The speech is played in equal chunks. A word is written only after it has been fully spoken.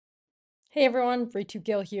Hey everyone, Ritu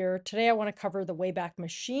Gill here. Today I want to cover the Wayback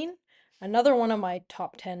Machine, another one of my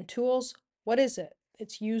top 10 tools. What is it?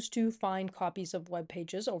 It's used to find copies of web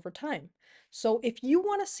pages over time. So if you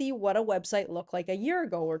want to see what a website looked like a year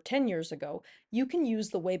ago or 10 years ago, you can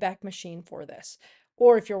use the Wayback Machine for this.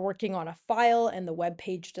 Or if you're working on a file and the web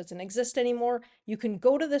page doesn't exist anymore, you can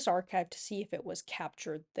go to this archive to see if it was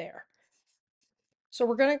captured there. So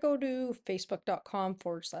we're going to go to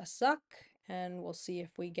facebook.com/Zuck and we'll see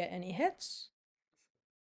if we get any hits.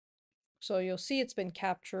 So you'll see it's been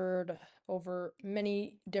captured over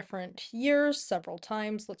many different years, several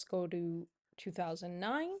times. Let's go to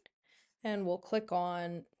 2009 and we'll click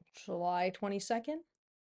on July 22nd.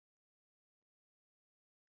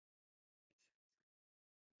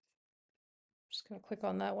 Just going to click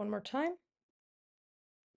on that one more time.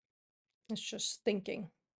 It's just thinking.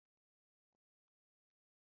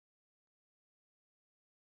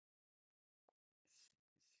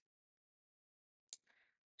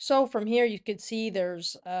 So from here, you could see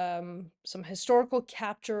there's some historical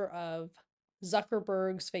capture of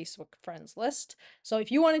Zuckerberg's Facebook friends list. So if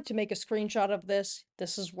you wanted to make a screenshot of this,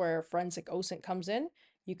 this is where Forensic OSINT comes in.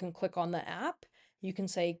 You can click on the app. You can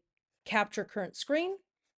say capture current screen,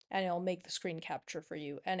 and it'll make the screen capture for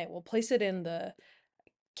you. And it will place it in the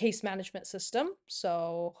case management system.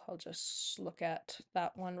 So I'll just look at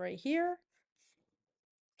that one right here.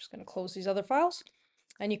 Just going to close these other files.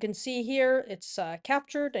 And you can see here it's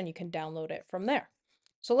captured and you can download it from there.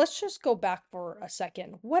 So let's just go back for a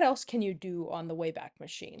second. What else can you do on the Wayback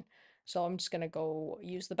Machine? So I'm just going to go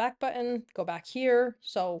use the back button, go back here.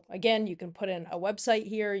 So again, you can put in a website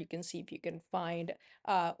here. You can see if you can find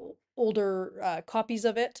older copies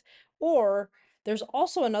of it. Or there's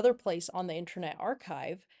also another place on the Internet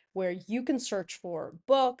Archive where you can search for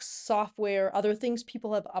books, software, other things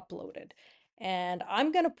people have uploaded. And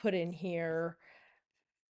I'm going to put in here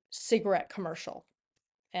cigarette commercial.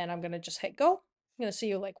 And I'm going to just hit go. I'm going to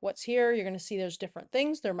see like what's here. You're going to see there's different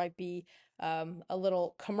things. There might be a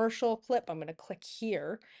little commercial clip. I'm going to click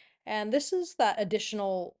here. And this is that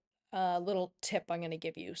additional little tip I'm going to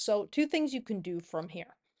give you. So two things you can do from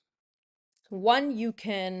here. One, you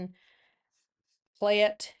can play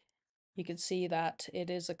it. You can see that it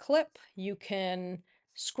is a clip. You can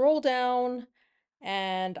scroll down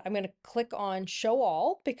and I'm going to click on show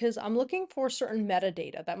all because I'm looking for certain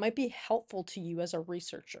metadata that might be helpful to you as a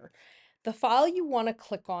researcher. The file you want to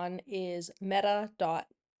click on is meta.xml.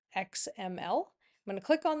 I'm going to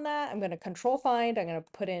click on that. I'm going to control find. I'm going to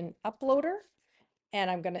put in uploader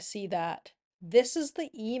and I'm going to see that this is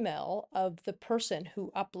the email of the person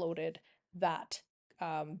who uploaded that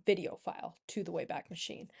video file to the Wayback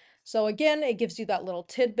Machine. So again, it gives you that little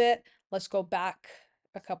tidbit. Let's go back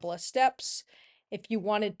a couple of steps. If you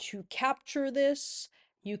wanted to capture this,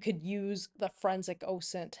 you could use the Forensic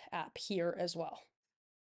OSINT app here as well.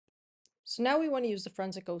 So now we want to use the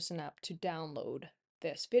Forensic OSINT app to download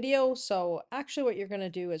this video. So actually what you're going to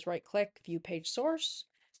do is right click, view page source,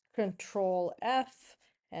 Control F,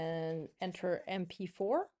 and enter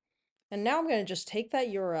MP4. And now I'm going to just take that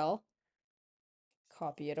URL,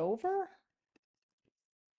 copy it over,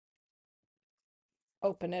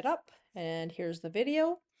 open it up, and here's the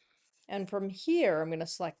video. And from here, I'm going to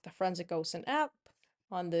select the Forensic OSINT app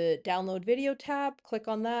on the download video tab, click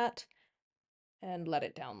on that, and let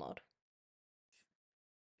it download.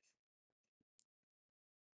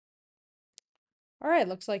 All right,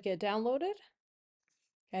 looks like it downloaded.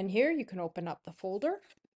 And here you can open up the folder.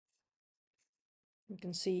 You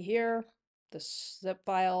can see here this zip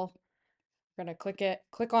file. We're going to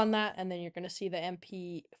click on that, and then you're going to see the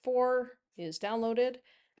MP4 is downloaded.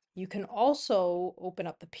 You can also open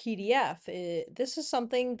up the PDF. This is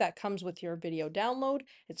something that comes with your video download.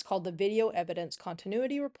 It's called the Video Evidence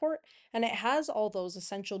Continuity Report, and it has all those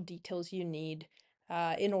essential details you need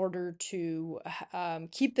in order to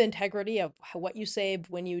keep the integrity of what you saved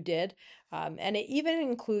when you did. And it even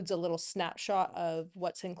includes a little snapshot of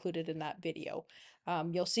what's included in that video.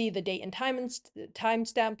 You'll see the date and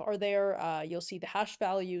timestamp are there. You'll see the hash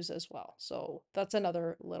values as well. So that's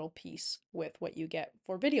another little piece with what you get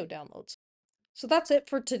for video downloads. So that's it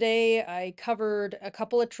for today. I covered a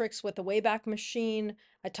couple of tricks with the Wayback Machine.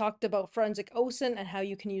 I talked about Forensic OSINT and how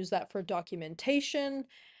you can use that for documentation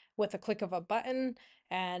with a click of a button.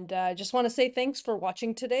 And just want to say thanks for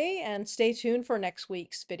watching today and stay tuned for next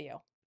week's video.